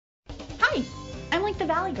the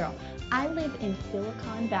Valley Girl. I live in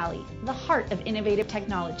Silicon Valley, the heart of innovative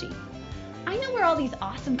technology. I know where all these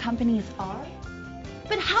awesome companies are,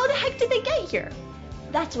 but how the heck did they get here?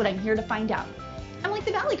 That's what I'm here to find out. I'm like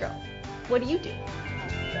the Valley Girl. What do you do?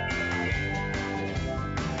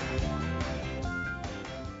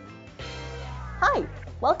 Hi,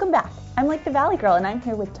 welcome back. I'm like the Valley Girl, and I'm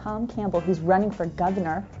here with Tom Campbell, who's running for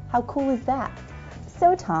governor. How cool is that?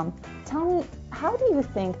 So Tom, tell me, how do you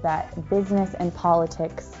think that business and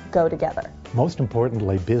politics go together? Most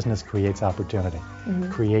importantly, business creates opportunity,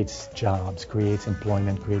 creates jobs, creates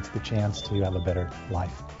employment, creates the chance to have a better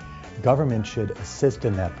life. Government should assist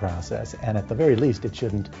in that process, and at the very least, it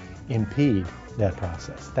shouldn't impede that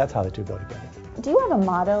process. That's how the two go together. Do you have a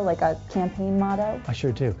motto, like a campaign motto? I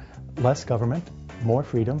sure do. Less government, more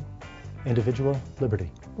freedom, individual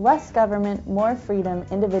liberty. Less government, more freedom,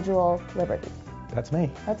 individual liberty. That's me.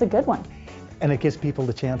 That's a good one. And it gives people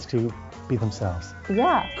the chance to be themselves.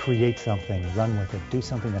 Yeah. Create something, run with it, do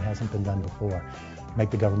something that hasn't been done before.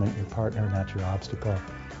 Make the government your partner, not your obstacle.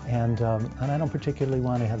 And I don't particularly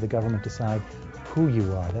want to have the government decide who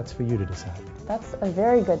you are. That's for you to decide. That's a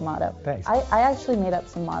very good motto. Thanks. I actually made up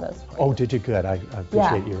some mottos for you. Oh, did you? Good. I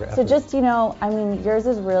appreciate your effort. So just, I mean, yours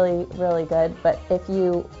is really, really good, but if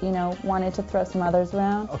you, wanted to throw some others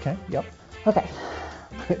around. Okay, yep. Okay.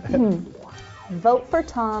 Vote for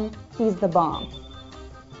Tom, he's the bomb.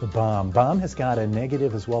 The bomb. Bomb has got a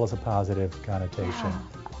negative as well as a positive connotation. Yeah.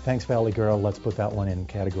 Thanks, Valley Girl. Let's put that one in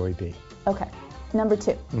category B. Okay. Number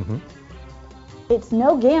 2. It's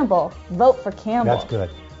no gamble. Vote for Campbell. That's good.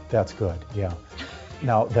 That's good, yeah.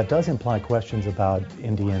 Now, that does imply questions about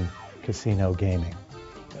Indian casino gaming,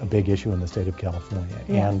 a big issue in the state of California,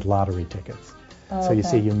 and lottery tickets. Oh, so you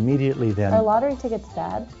see, you immediately then... Are lottery tickets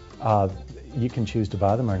bad? You can choose to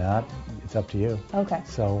buy them or not. It's up to you. Okay.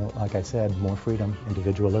 So, like I said, more freedom,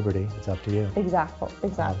 individual liberty. It's up to you. Exactly.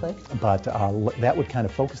 But that would kind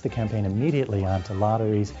of focus the campaign immediately onto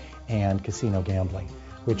lotteries and casino gambling,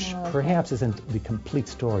 which perhaps isn't the complete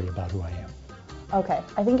story about who I am. Okay.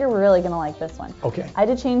 I think you're really going to like this one. Okay. I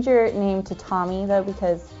had to change your name to Tommy, though,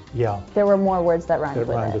 because there were more words that rhymed with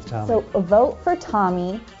it. Tommy. So vote for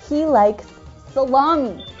Tommy. He likes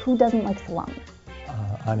salami. Who doesn't like salami?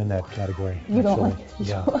 I'm in that category. You don't like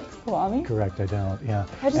salami? Correct, I don't, yeah.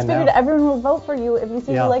 I just figured everyone will vote for you if you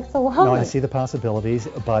say you like salami. No, I see the possibilities,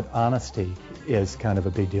 but honesty is kind of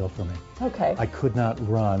a big deal for me. Okay. I could not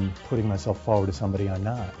run putting myself forward to somebody I'm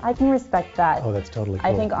not. I can respect that. Oh, that's totally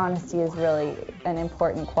cool. I think honesty is really an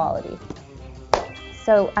important quality.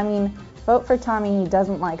 So, I mean, vote for Tommy. He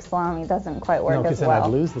doesn't like salami. Doesn't quite work as well. No, because then I'd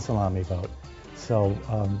lose the salami vote. So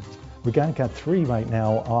we got 3 right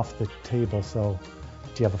now off the table, so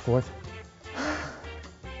do you have a 4th?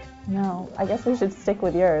 No, I guess we should stick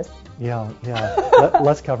with yours. Yeah.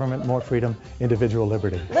 Less government, more freedom, individual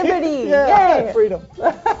liberty. Liberty! Yeah, yay! freedom.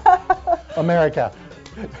 America.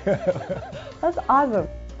 That's awesome.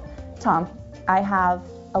 Tom, I have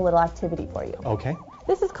a little activity for you. Okay.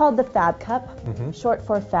 This is called the Fab Cup, short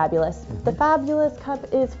for fabulous. The Fabulous Cup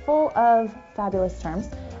is full of fabulous terms.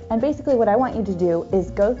 And basically what I want you to do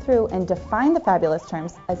is go through and define the fabulous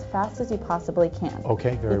terms as fast as you possibly can.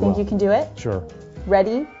 Okay, very well. You think you can do it? Sure.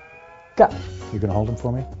 Ready? Go. You're going to hold them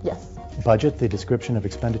for me? Yes. Budget, the description of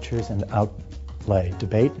expenditures and outlay.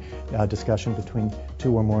 Debate, discussion between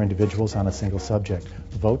 2 or more individuals on a single subject.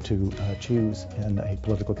 Vote to choose in a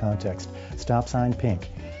political context. Stop sign, pink.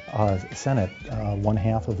 Senate,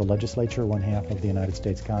 1/2 of the legislature, 1/2 of the United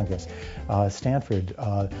States Congress. Stanford,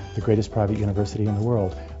 the greatest private university in the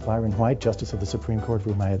world. Byron White, Justice of the Supreme Court, for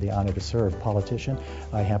whom I had the honor to serve. Politician,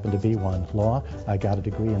 I happen to be one. Law, I got a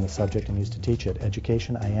degree in the subject and used to teach it.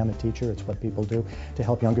 Education, I am a teacher. It's what people do to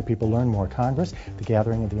help younger people learn more. Congress, the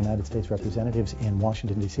gathering of the United States representatives in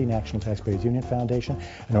Washington, D.C., National Taxpayers Union Foundation,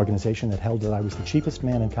 an organization that held that I was the cheapest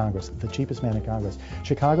man in Congress.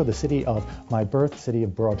 Chicago, the city of my birth, city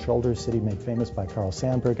of broad shoulders, city made famous by Carl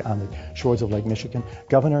Sandburg on the shores of Lake Michigan.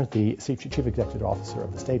 Governor, the chief executive officer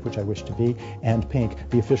of the state, which I wish to be. And pink,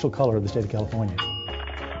 the official color of the state of California.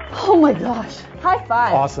 Oh my gosh. High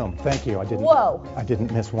five. Awesome. Thank you. I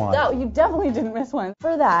didn't miss one. No, you definitely didn't miss one.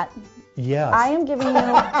 For that, yes, I am giving you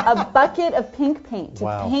a bucket of pink paint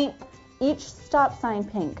to paint each stop sign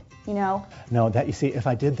pink. No, that you see, if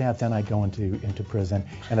I did that, then I'd go into prison,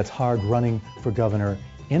 and it's hard running for governor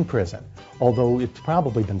in prison, although it's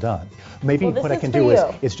probably been done. Maybe what I can do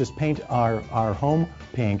is just paint our home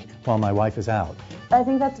pink while my wife is out. I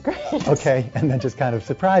think that's great. Okay, and then just kind of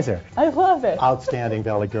surprise her. I love it. Outstanding,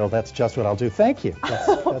 Valley Girl. That's just what I'll do. Thank you.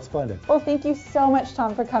 That's splendid. Well, thank you so much,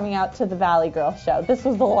 Tom, for coming out to the Valley Girl show. This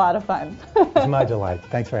was a lot of fun. It's my delight.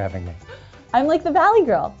 Thanks for having me. I'm like the Valley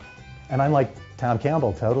Girl. And I'm like Tom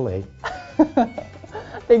Campbell, totally.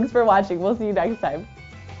 Thanks for watching. We'll see you next time.